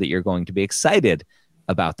show that you're going to be excited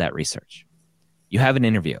about that research? You have an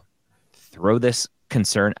interview. Throw this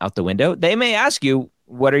concern out the window. They may ask you,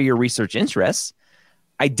 what are your research interests?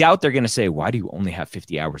 I doubt they're going to say, why do you only have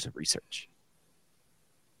 50 hours of research?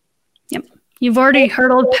 Yep. You've already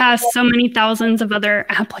hurdled past so many thousands of other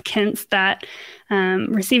applicants that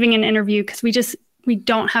receiving an interview, because we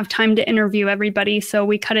don't have time to interview everybody. So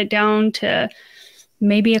we cut it down to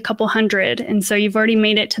maybe a couple hundred. And so you've already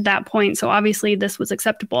made it to that point. So obviously this was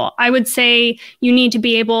acceptable. I would say you need to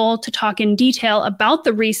be able to talk in detail about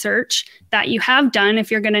the research that you have done. If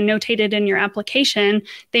you're going to notate it in your application,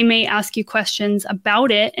 they may ask you questions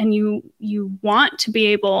about it, and you want to be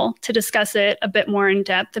able to discuss it a bit more in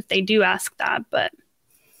depth if they do ask that. But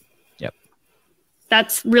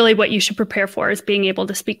that's really what you should prepare for, is being able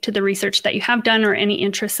to speak to the research that you have done or any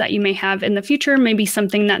interests that you may have in the future, maybe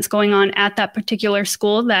something that's going on at that particular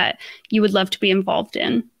school that you would love to be involved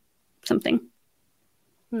in something.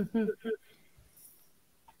 Mm-hmm.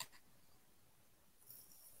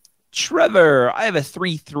 Trevor, I have a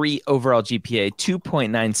 3.3 overall GPA,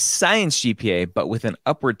 2.9 science GPA, but with an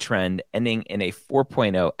upward trend ending in a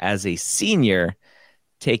 4.0 as a senior,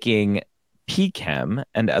 taking PChem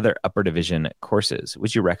and other upper division courses.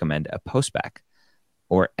 Would you recommend a postbac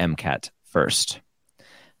or MCAT first?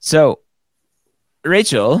 So,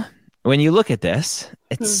 Rachel, when you look at this,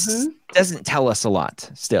 it doesn't tell us a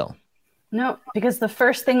lot still. No, because the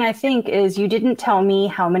first thing I think is you didn't tell me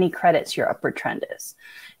how many credits your upward trend is.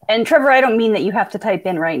 And Trevor, I don't mean that you have to type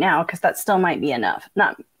in right now, because that still might be enough.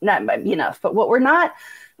 Not might be enough, but what we're not,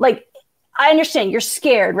 like, I understand you're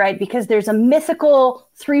scared, right? Because there's a mythical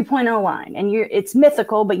 3.0 line, and it's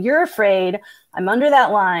mythical, but you're afraid I'm under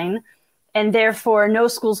that line, and therefore no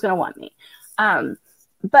school's going to want me.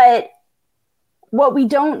 But what we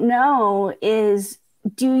don't know is,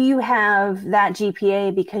 do you have that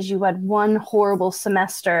GPA because you had one horrible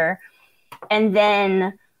semester and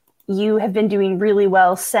then you have been doing really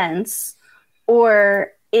well since?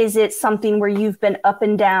 Or is it something where you've been up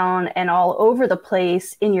and down and all over the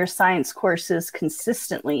place in your science courses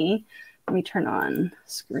consistently? Let me turn on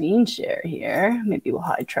screen share here. Maybe we'll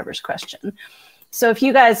hide Trevor's question. So if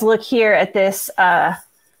you guys look here at this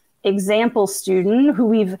example student who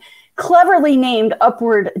we've cleverly named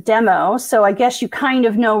Upward Demo, so I guess you kind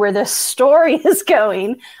of know where this story is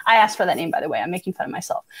going. I asked for that name, by the way. I'm making fun of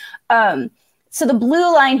myself. So the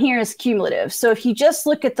blue line here is cumulative. So if you just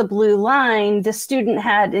look at the blue line, the student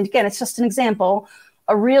had, and again, it's just an example,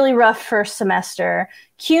 a really rough first semester.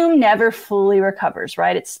 Cum never fully recovers,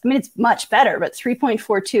 right? It's much better, but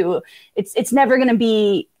 3.42, it's never going to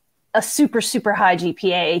be a super, super high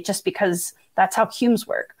GPA just because that's how cums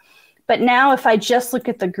work. But now if I just look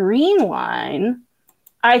at the green line,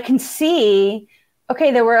 I can see,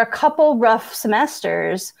 okay, there were a couple rough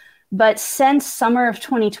semesters, but since summer of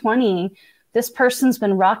 2020, this person's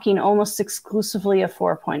been rocking almost exclusively a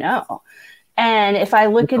 4.0. And if I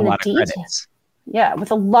look in the details,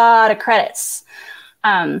 with a lot of credits.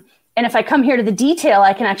 And if I come here to the detail,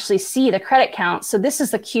 I can actually see the credit count. So this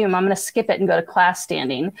is the cum. I'm going to skip it and go to class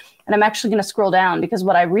standing. And I'm actually going to scroll down, because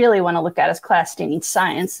what I really want to look at is class standing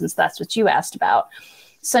science, since that's what you asked about.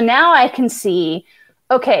 So now I can see,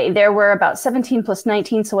 okay, there were about 17 plus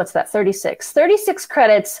 19. So what's that? 36. 36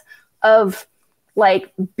 credits of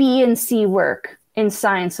like B and C work in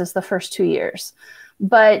sciences the first 2 years.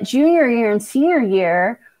 But junior year and senior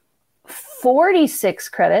year, 46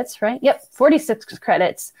 credits, right? Yep, 46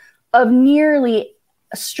 credits of nearly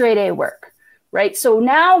straight A work, right? So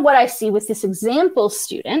now what I see with this example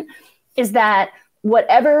student is that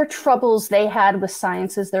whatever troubles they had with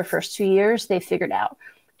sciences their first 2 years, they figured out.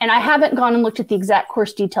 And I haven't gone and looked at the exact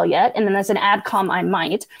course detail yet. And then as an AdCom, I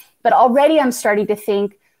might. But already I'm starting to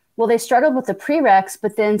think, well, they struggled with the prereqs,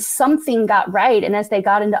 but then something got right. And as they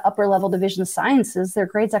got into upper level division sciences, their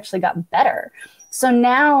grades actually got better. So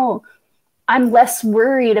now I'm less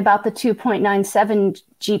worried about the 2.97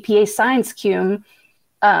 GPA science cum,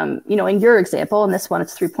 in your example, and this one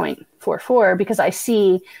it's 3.44, because I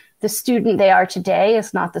see the student they are today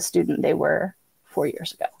is not the student they were 4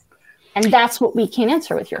 years ago. And that's what we can't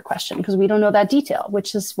answer with your question, because we don't know that detail,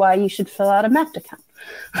 which is why you should fill out a MAPT account.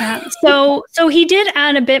 So he did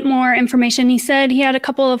add a bit more information. He said he had a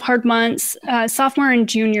couple of hard months, sophomore and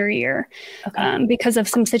junior year, because of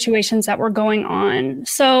some situations that were going on.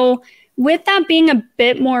 So with that being a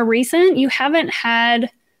bit more recent, you haven't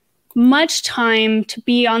had much time to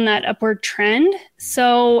be on that upward trend.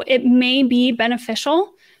 So it may be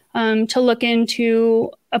beneficial to look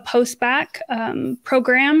into a post-bac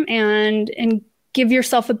program and give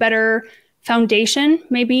yourself a better foundation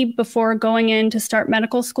maybe before going in to start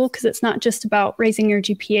medical school, because it's not just about raising your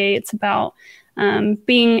GPA. It's about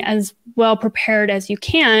being as well prepared as you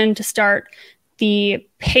can to start the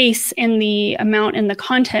pace and the amount and the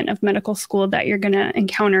content of medical school that you're going to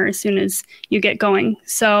encounter as soon as you get going.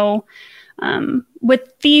 So with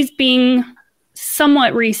these being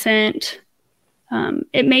somewhat recent,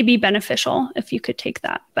 it may be beneficial if you could take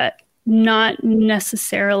that, but not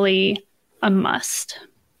necessarily a must.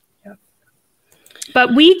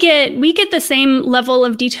 But we get the same level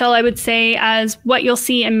of detail, I would say, as what you'll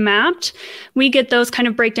see in Mapped. We get those kind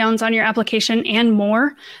of breakdowns on your application and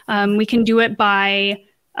more. We can do it by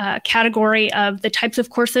category of the types of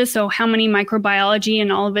courses. So how many microbiology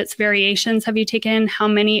and all of its variations have you taken? How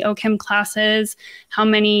many OChem classes? How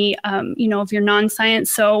many, of your non-science?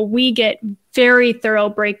 So we get very thorough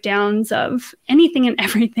breakdowns of anything and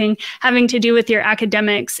everything having to do with your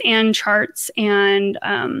academics and charts and,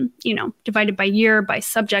 divided by year, by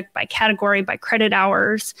subject, by category, by credit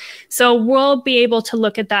hours. So we'll be able to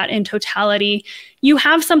look at that in totality. You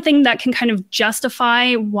have something that can kind of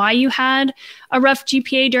justify why you had a rough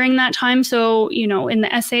GPA during that time. So, in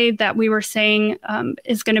the essay that we were saying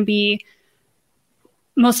is going to be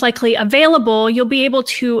most likely available, you'll be able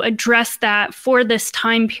to address that for this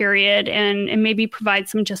time period and maybe provide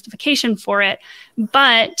some justification for it.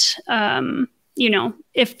 But,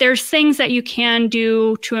 if there's things that you can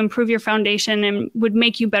do to improve your foundation and would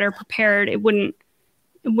make you better prepared, it wouldn't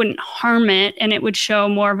harm it, and it would show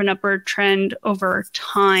more of an upward trend over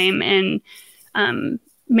time and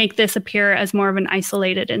make this appear as more of an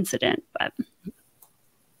isolated incident. But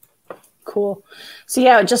cool. So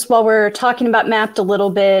yeah, just while we're talking about Mapped a little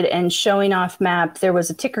bit and showing off Mapped, there was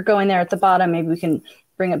a ticker going there at the bottom. Maybe we can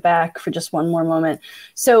bring it back for just one more moment.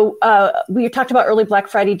 So we talked about early Black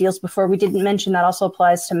Friday deals before. We didn't mention that also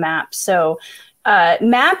applies to Mapped. So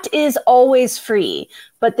Mapped is always free,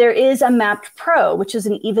 but there is a Mapped Pro, which is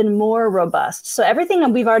an even more robust. So everything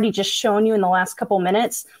that we've already just shown you in the last couple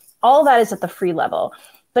minutes, all that is at the free level.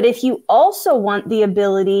 But if you also want the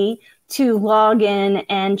ability to log in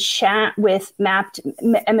and chat with Mapped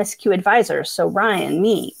MSQ advisors, so Ryan,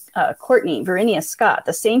 me, Courtney, Verinia, Scott,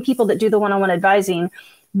 the same people that do the one-on-one advising,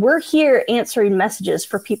 we're here answering messages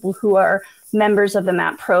for people who are members of the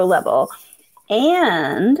Mapped Pro level.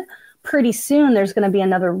 And pretty soon there's going to be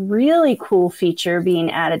another really cool feature being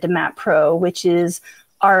added to Mapped Pro, which is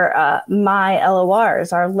our My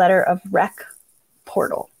LORs, our letter of rec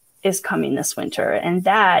portal is coming this winter, and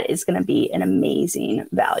that is going to be an amazing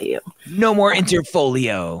value. No more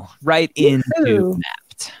Interfolio, right into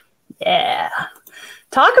Mapped. Yeah.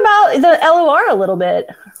 Talk about the LOR a little bit,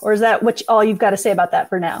 or is that all you've got to say about that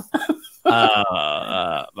for now?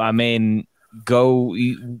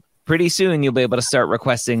 Pretty soon you'll be able to start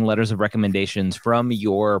requesting letters of recommendations from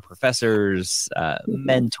your professors,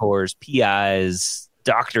 mentors, PIs,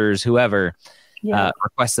 doctors, whoever.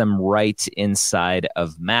 Request them right inside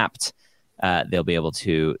of Mapped. They'll be able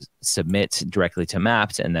to submit directly to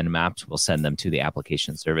Mapped, and then Mapped will send them to the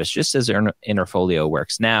application service, just as Interfolio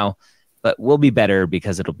works now. But will be better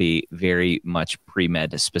because it'll be very much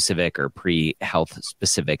pre-med specific or pre-health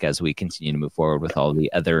specific as we continue to move forward with all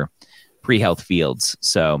the other pre-health fields.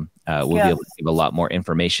 So we'll be able to give a lot more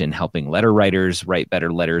information, helping letter writers write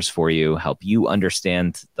better letters for you, help you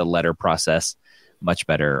understand the letter process much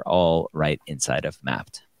better, all right inside of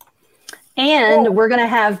Mapped. And we're going to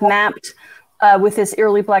have Mapped with this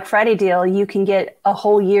early Black Friday deal. You can get a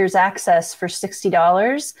whole year's access for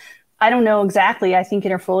 $60. I don't know exactly. I think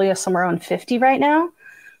Interfolio is somewhere around $50 right now.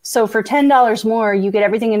 So for $10 more, you get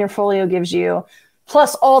everything Interfolio gives you,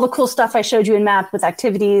 plus all the cool stuff I showed you in Mapped with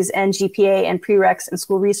activities and GPA and prereqs and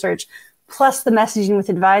school research, plus the messaging with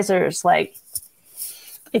advisors. Like,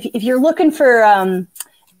 if you're looking for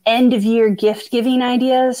end of year gift giving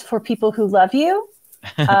ideas for people who love you,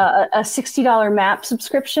 a $60 Mapped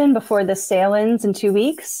subscription before the sale ends in 2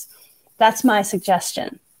 weeks. That's my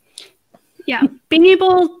suggestion. Yeah. Being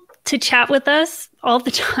able to chat with us all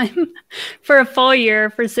the time for a full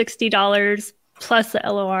year for $60 plus the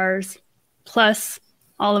LORs, plus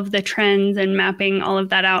all of the trends and mapping all of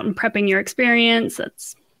that out and prepping your experience.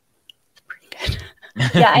 That's pretty good.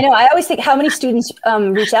 Yeah, I know. I always think how many students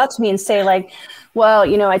reach out to me and say like, well,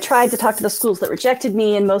 I tried to talk to the schools that rejected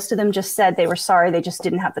me, and most of them just said they were sorry. They just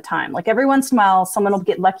didn't have the time. Like every once in a while, someone will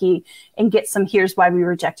get lucky and get some, here's why we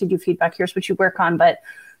rejected you feedback. Here's what you work on. But,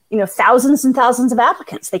 thousands and thousands of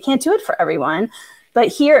applicants. They can't do it for everyone. But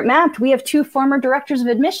here at Mapped, we have 2 former directors of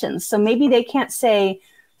admissions. So maybe they can't say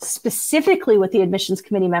specifically what the admissions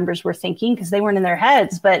committee members were thinking because they weren't in their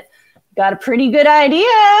heads, but got a pretty good idea.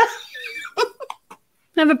 I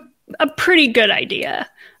have a pretty good idea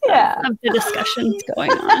of the discussions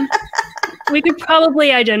going on. We could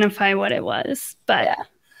probably identify what it was, but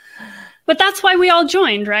that's why we all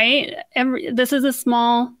joined, right? This is a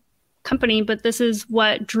small company, but this is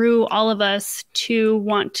what drew all of us to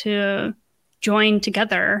want to join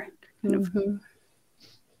together, kind of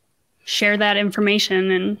share that information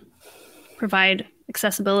and provide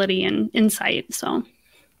accessibility and insight. So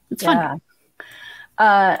it's fun.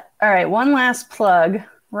 All right, one last plug.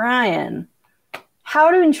 Ryan, how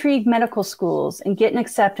to intrigue medical schools and get an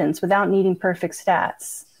acceptance without needing perfect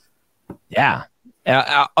stats. Yeah.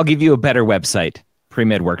 I'll give you a better website,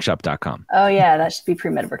 premedworkshop.com. Oh, yeah, that should be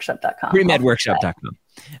premedworkshop.com. Premedworkshop.com.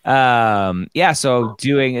 So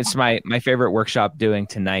it's my favorite workshop doing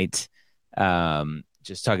tonight.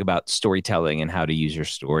 Just talk about storytelling and how to use your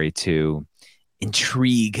story to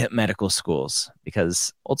intrigue medical schools,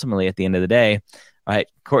 because ultimately at the end of the day, right,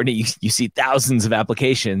 Courtney, you see thousands of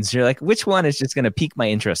applications. You're like, which one is just going to pique my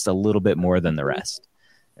interest a little bit more than the rest?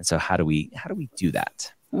 And so how do we do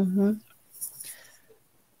that? Mm-hmm.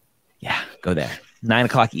 Yeah, go there.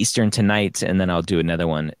 9:00 Eastern tonight, and then I'll do another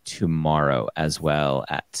one tomorrow as well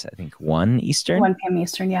at, I think, 1 Eastern. 1 p.m.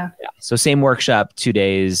 Eastern, yeah. So same workshop, 2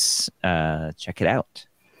 days. Check it out.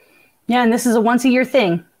 Yeah, and this is a once-a-year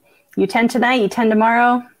thing. You attend tonight, you attend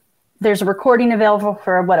tomorrow. There's a recording available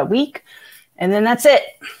for, a week, and then that's it.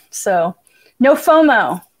 So no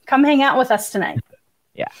FOMO. Come hang out with us tonight.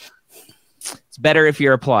 Yeah. It's better if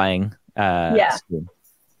you're applying. Yeah,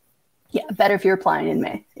 better if you're applying in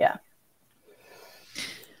May. Yeah.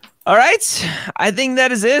 All right. I think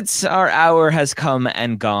that is it. Our hour has come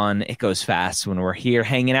and gone. It goes fast when we're here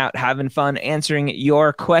hanging out, having fun, answering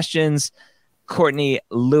your questions. Courtney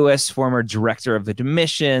Lewis, former director of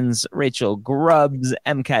admissions. Rachel Grubbs,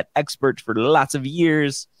 MCAT expert for lots of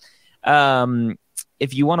years.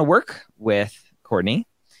 If you want to work with Courtney,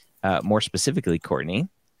 more specifically Courtney,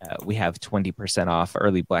 we have 20% off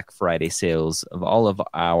early Black Friday sales of all of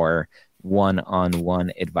our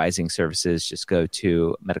one-on-one advising services. Just go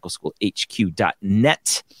to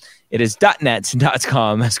medicalschoolhq.net. It is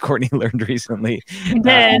 .net.com, as Courtney learned recently.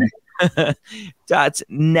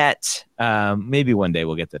 .net. Maybe one day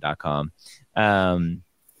we'll get to .com.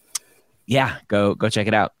 Go check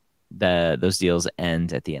it out. Those deals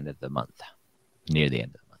end at the end of the month, near the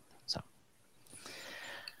end of the month. So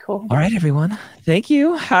cool. All right, everyone. Thank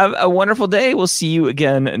you. Have a wonderful day. We'll see you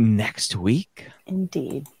again next week.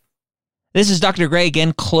 Indeed. This is Dr. Gray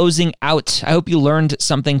again, closing out. I hope you learned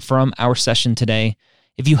something from our session today.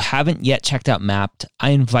 If you haven't yet checked out Mappd,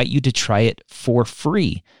 I invite you to try it for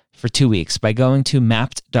free for 2 weeks by going to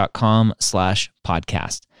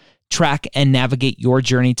mappd.com/podcast. Track and navigate your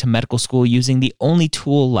journey to medical school using the only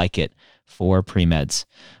tool like it for pre-meds.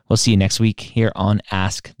 We'll see you next week here on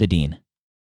Ask the Dean.